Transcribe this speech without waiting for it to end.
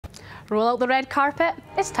Roll out the red carpet,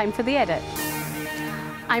 it's time for The Edit.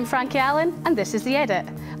 I'm Frankie Allan, and this is The Edit.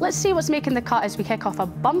 Let's see what's making the cut as we kick off a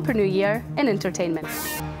bumper new year in entertainment.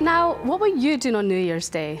 Now, what were you doing on New Year's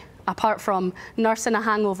Day? Apart from nursing a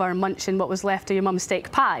hangover and munching what was left of your mum's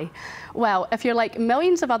steak pie? Well, if you're like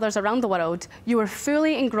millions of others around the world, you were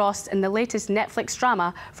fully engrossed in the latest Netflix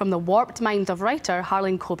drama from the warped mind of writer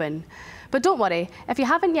Harlan Coben. But don't worry, if you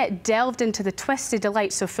haven't yet delved into the twisted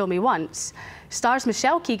delights of Fool Me Once, stars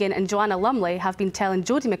Michelle Keegan and Joanna Lumley have been telling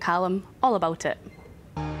Jodie McCallum all about it.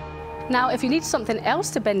 Now, if you need something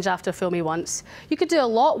else to binge after Fool Me Once, you could do a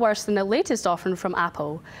lot worse than the latest offering from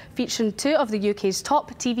Apple, featuring two of the UK's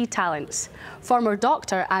top TV talents. Former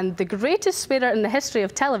doctor and the greatest swearer in the history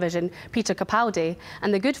of television, Peter Capaldi,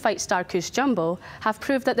 and the Good Fight star Cush Jumbo have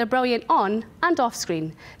proved that they're brilliant on and off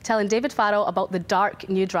screen, telling David Farrell about the dark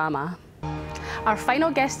new drama. Our final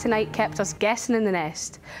guest tonight kept us guessing in the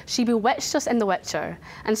nest. She bewitched us in The Witcher,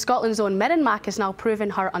 and Scotland's own Mirren Mack is now proving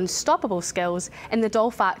her unstoppable skills in The Doll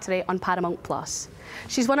Factory on Paramount+.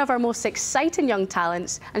 She's one of our most exciting young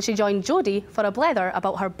talents, and she joined Jodie for a blether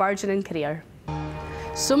about her burgeoning career.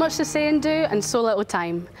 So much to say and do, and so little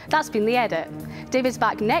time. That's been The Edit. David's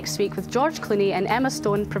back next week with George Clooney and Emma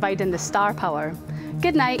Stone providing the star power.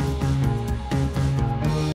 Good night.